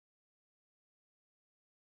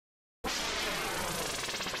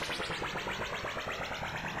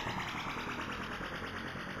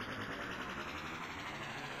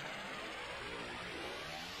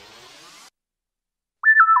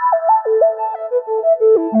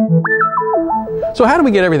So how do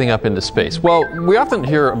we get everything up into space? Well, we often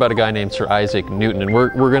hear about a guy named Sir Isaac Newton, and we're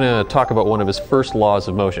going to talk about one of his first laws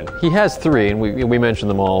of motion. He has three, and we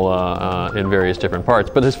mentioned them all in various different parts,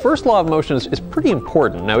 but his first law of motion is pretty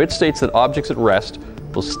important. Now, it states that objects at rest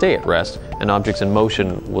will stay at rest, and objects in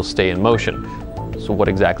motion will stay in motion. So what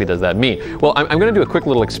exactly does that mean? Well, I'm going to do a quick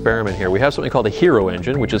little experiment here. We have something called a HERO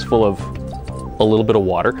engine, which is full of a little bit of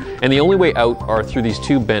water, and the only way out are through these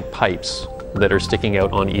two bent pipes that are sticking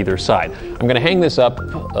out on either side. I'm going to hang this up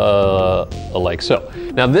like so.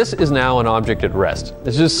 Now this is now an object at rest.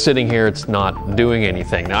 It's just sitting here, it's not doing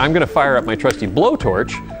anything. Now I'm going to fire up my trusty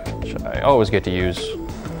blowtorch, which I always get to use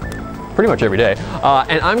pretty much every day,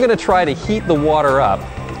 and I'm going to try to heat the water up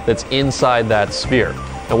that's inside that sphere.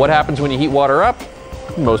 Now what happens when you heat water up?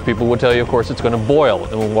 Most people would tell you, of course, it's going to boil,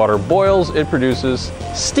 and when water boils, it produces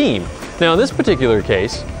steam. Now in this particular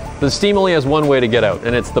case, the steam only has one way to get out,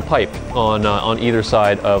 and it's the pipe on either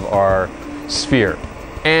side of our sphere.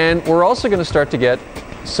 And we're also going to start to get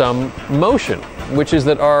some motion, which is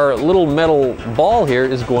that our little metal ball here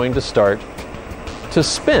is going to start to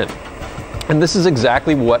spin. And this is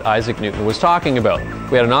exactly what Isaac Newton was talking about.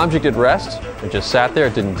 We had an object at rest, it just sat there,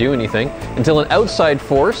 it didn't do anything, until an outside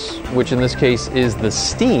force, which in this case is the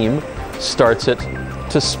steam, starts it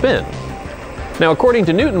to spin. Now, according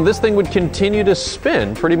to Newton, this thing would continue to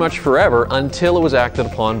spin pretty much forever until it was acted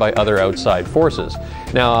upon by other outside forces.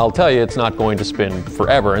 Now, I'll tell you, it's not going to spin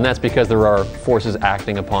forever, and that's because there are forces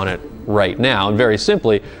acting upon it right now. And very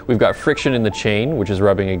simply, we've got friction in the chain, which is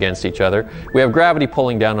rubbing against each other. We have gravity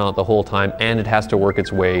pulling down on it the whole time, and it has to work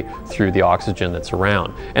its way through the oxygen that's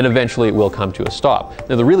around. And eventually it will come to a stop.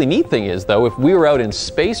 Now, the really neat thing is, though, if we were out in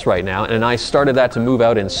space right now, and I started that to move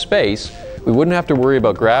out in space, we wouldn't have to worry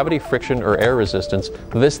about gravity, friction, or air resistance.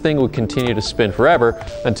 This thing would continue to spin forever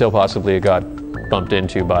until possibly it got bumped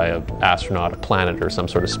into by an astronaut, a planet, or some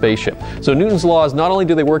sort of spaceship. So Newton's laws, not only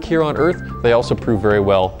do they work here on Earth, they also prove very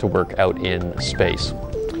well to work out in space.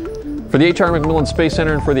 For the H.R. MacMillan Space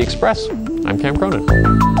Center and for the Express, I'm Cam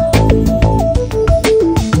Cronin.